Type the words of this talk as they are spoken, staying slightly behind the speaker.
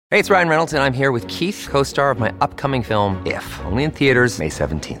Hey, it's Ryan Reynolds, and I'm here with Keith, co-star of my upcoming film, If, only in theaters May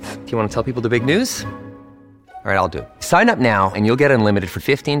 17th. Do you want to tell people the big news? All right, I'll do it. Sign up now and you'll get unlimited for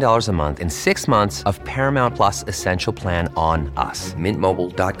 $15 a month and 6 months of Paramount Plus Essential Plan on us.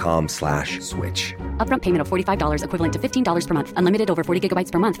 MintMobile.com/switch. Upfront payment of $45 equivalent to $15 per month. Unlimited over 40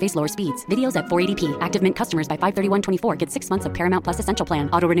 gigabytes per month. Face lower speeds. Videos at 480p. Active Mint customers by 531.24 get 6 months of Paramount Plus Essential Plan.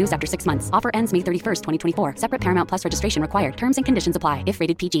 Auto renews after 6 months. Offer ends May 31st, 2024. Separate Paramount Plus registration required. Terms and conditions apply if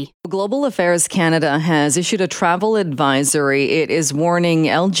rated PG. Global Affairs Canada has issued a travel advisory. It is warning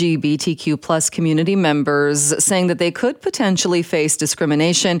LGBTQ+ community members, saying that they could potentially face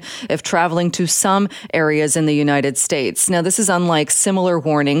discrimination if traveling to some areas in the United States. Now, this is unlike similar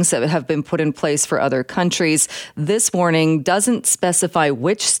warnings that have been put in place for other countries. This warning doesn't specify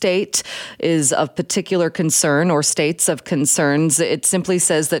which state is of particular concern or states of concerns. It simply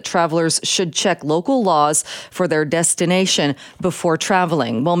says that travelers should check local laws for their destination before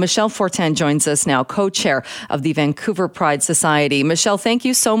traveling. Well, Michelle Fortin joins us now, co-chair of the Vancouver Pride Society. Michelle, thank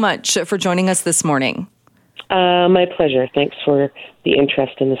you so much for joining us this morning. My pleasure. Thanks for the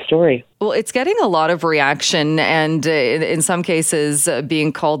interest in the story. Well, it's getting a lot of reaction and in some cases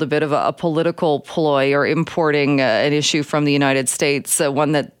being called a bit of a political ploy or importing an issue from the United States,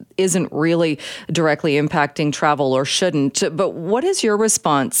 one that isn't really directly impacting travel or shouldn't. But what is your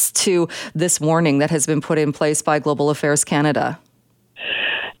response to this warning that has been put in place by Global Affairs Canada?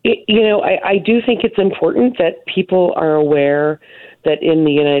 I do think it's important that people are aware that in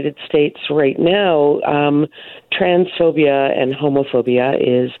the United States right now, transphobia and homophobia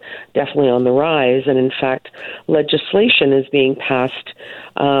is definitely on the rise. And in fact, legislation is being passed.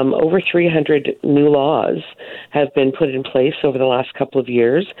 Over 300 new laws have been put in place over the last couple of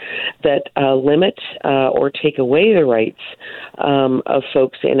years that limit or take away the rights of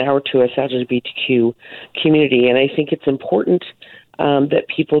folks in our 2S LGBTQ community. And I think it's important that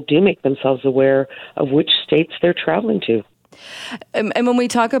people do make themselves aware of which states they're traveling to. And when we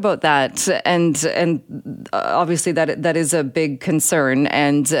talk about that, and obviously that is a big concern,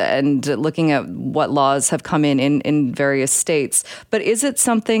 and looking at what laws have come in various states, but is it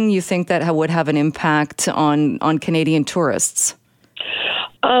something you think that would have an impact on Canadian tourists?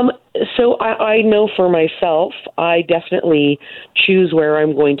 So I know for myself, I definitely choose where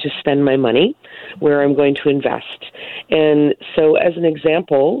I'm going to spend my money, where I'm going to invest. And so as an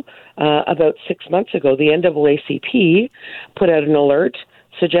example, about 6 months ago, the NAACP put out an alert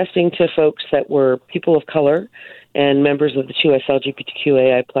suggesting to folks that were people of color and members of the 2S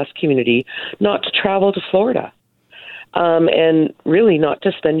LGBTQAI+ community not to travel to Florida, and really not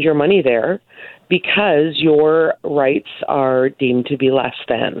to spend your money there because your rights are deemed to be less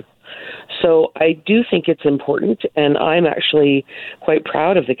than. So I do think it's important, and I'm actually quite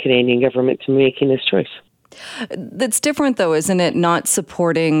proud of the Canadian government to making this choice. That's different, though, isn't it? Not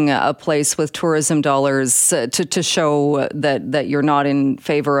supporting a place with tourism dollars to show that you're not in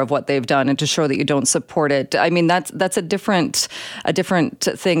favor of what they've done and to show that you don't support it. I mean, that's a different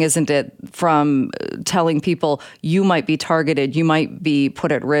thing, isn't it? From telling people you might be targeted, you might be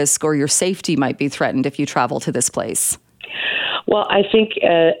put at risk, or your safety might be threatened if you travel to this place. Well, I think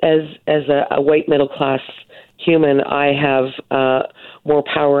as a white middle class human, I have more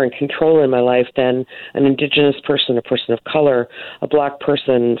power and control in my life than an Indigenous person, a person of color, a Black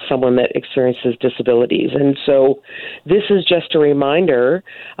person, someone that experiences disabilities. And so this is just a reminder,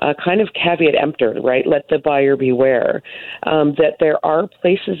 kind of caveat emptor, right? Let the buyer beware, that there are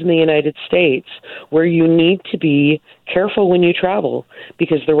places in the United States where you need to be careful when you travel,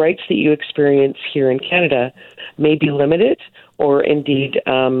 because the rights that you experience here in Canada may be limited or indeed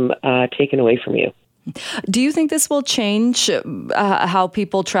taken away from you. Do you think this will change how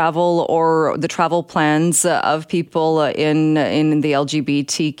people travel or the travel plans of people in the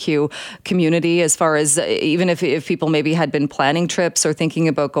LGBTQ community, as far as even if people maybe had been planning trips or thinking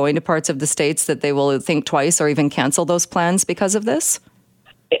about going to parts of the States, that they will think twice or even cancel those plans because of this?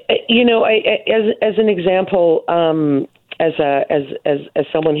 You know, as an example, as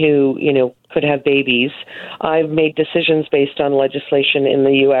someone who, could have babies, I've made decisions based on legislation in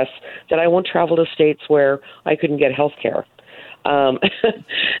the U.S. that I won't travel to states where I couldn't get health care. That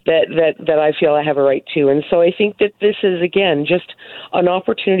I feel I have a right to. And so I think that this is, again, just an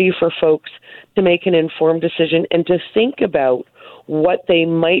opportunity for folks to make an informed decision and to think about what they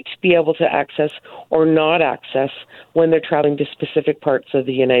might be able to access or not access when they're traveling to specific parts of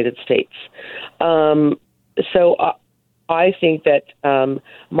the United States. I think that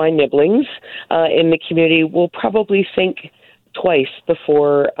my nibblings in the community will probably think twice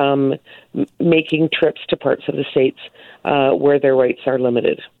before making trips to parts of the states where their rights are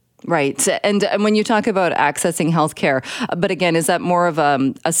limited. Right. And when you talk about accessing healthcare, but again, is that more of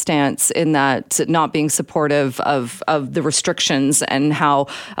a stance in that not being supportive of the restrictions and how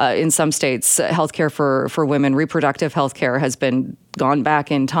in some states healthcare for women, reproductive healthcare has been gone back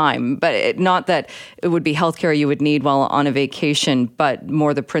in time, but not that it would be healthcare you would need while on a vacation, but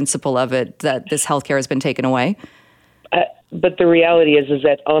more the principle of it that this healthcare has been taken away? But the reality is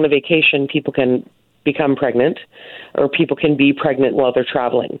that on a vacation, people can become pregnant, or people can be pregnant while they're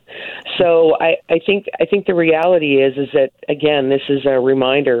traveling. So I think the reality is that, again, this is a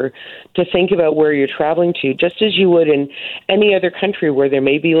reminder to think about where you're traveling to, just as you would in any other country where there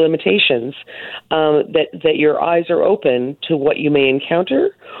may be limitations, that your eyes are open to what you may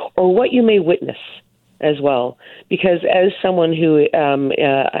encounter or what you may witness as well. Because as someone who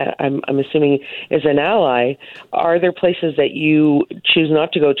I'm assuming is an ally, are there places that you choose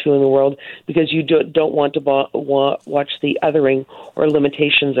not to go to in the world because you don't want to watch the othering or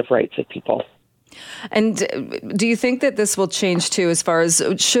limitations of rights of people? And do you think that this will change too, as far as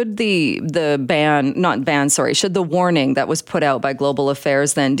should the should the warning that was put out by Global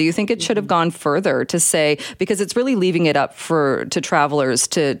Affairs then, do you think it should have gone further to say, because it's really leaving it up to travelers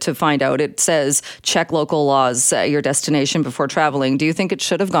to find out. It says check local laws at your destination before traveling. Do you think it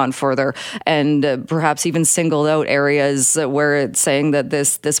should have gone further and perhaps even singled out areas where it's saying that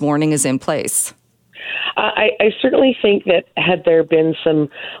this warning is in place? I certainly think that had there been some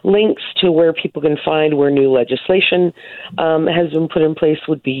links to where people can find where new legislation has been put in place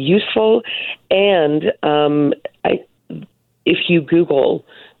would be useful. And if you Google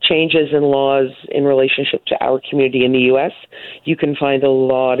changes in laws in relationship to our community in the U.S., you can find a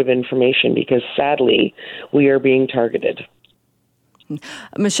lot of information because, sadly, we are being targeted.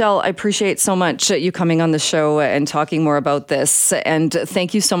 Michelle, I appreciate so much you coming on the show and talking more about this. And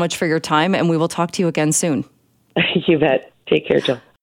thank you so much for your time. And we will talk to you again soon. You bet. Take care, Jill.